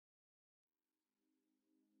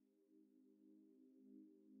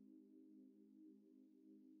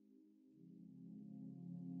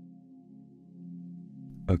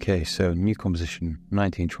Okay, so new composition,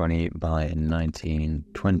 1920 by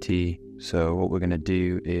 1920. So what we're going to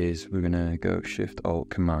do is we're going to go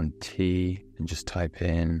Shift-Alt-Command-T and just type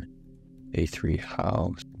in A3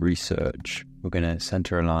 house, research. We're going to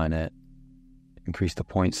center align it, increase the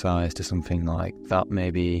point size to something like that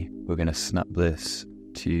maybe. We're going to snap this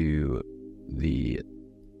to the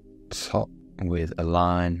top with a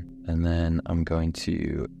line, and then I'm going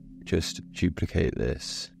to just duplicate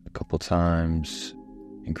this a couple times,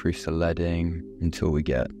 increase the leading until we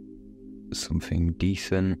get something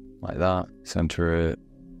decent like that. Center it,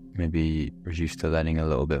 maybe reduce the leading a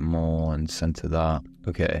little bit more and center that.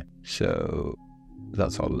 Okay, so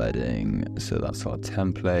that's our leading, so that's our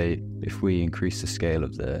template. If we increase the scale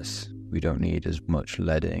of this, we don't need as much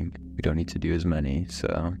leading, we don't need to do as many,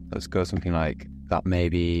 so let's go something like that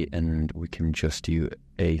maybe, and we can just do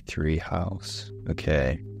A3 house.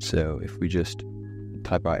 Okay, so if we just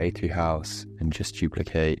type out A3 house and just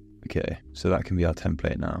duplicate, okay, so that can be our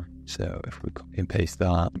template now. So if we copy and paste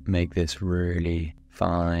that, make this really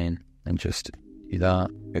fine and just do that.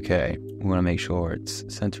 Okay, we want to make sure it's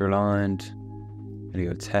center aligned. We're going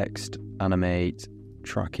to go text, animate,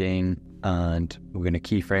 tracking, and we're going to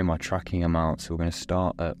keyframe our tracking amount. So we're going to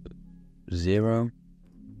start at 0.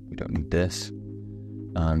 We don't need this.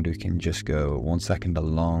 And we can just go 1 second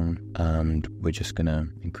along, and we're just going to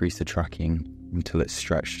increase the tracking until it's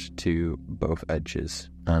stretched to both edges.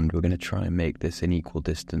 And we're going to try and make this an equal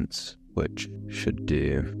distance, which should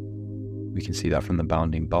do. We can see that from the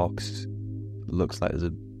bounding box. It looks like there's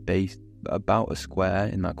a base, about a square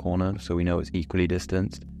in that corner, so we know it's equally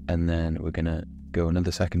distanced. And then we're going to go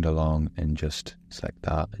another second along and just select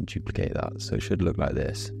that and duplicate that. So it should look like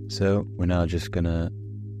this. So we're now just going to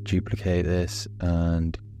duplicate this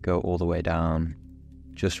and go all the way down,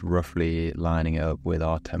 just roughly lining it up with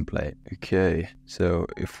our template. Okay, so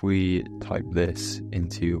if we type this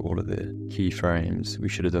into all of the keyframes, we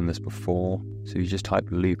should have done this before. So you just type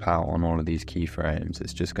loop out on all of these keyframes,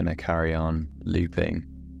 it's just going to carry on looping.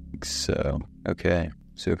 So, okay,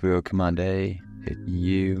 so if we go Command A, hit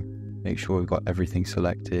U, make sure we've got everything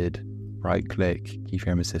selected, right click,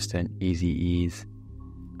 keyframe assistant, easy ease,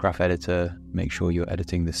 graph editor, make sure you're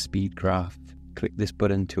editing the speed graph, click this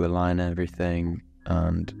button to align everything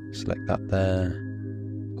and select that there,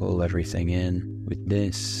 pull everything in with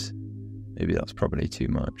this. Maybe that's probably too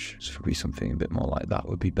much, so probably something a bit more like that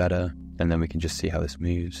would be better, and then we can just see how this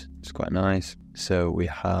moves. It's quite nice. So we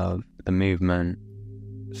have the movement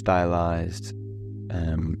stylized,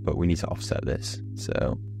 but we need to offset this,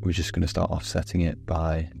 so we're just going to start offsetting it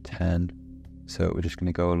by 10. So we're just going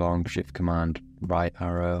to go along Shift Command right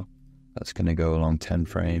arrow, that's going to go along 10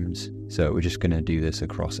 frames. So we're just going to do this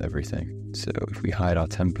across everything. So if we hide our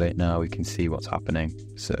template now, we can see what's happening.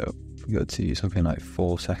 So if we go to something like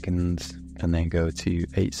 4 seconds and then go to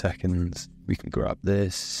 8 seconds, we can grab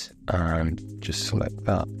this and just select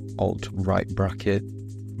that Alt right bracket,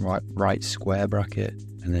 right square bracket,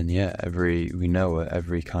 and then yeah, we know at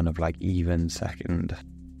every kind of like even second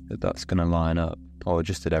that's going to line up, or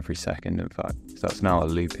just at every second in fact. So that's now a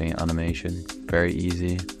looping animation, very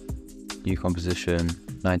easy. New composition,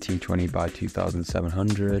 1920 by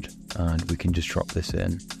 2700, and we can just drop this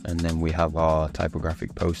in, and then we have our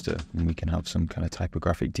typographic poster, and we can have some kind of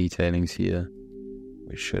typographic detailings here,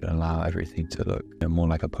 which should allow everything to look more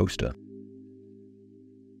like a poster.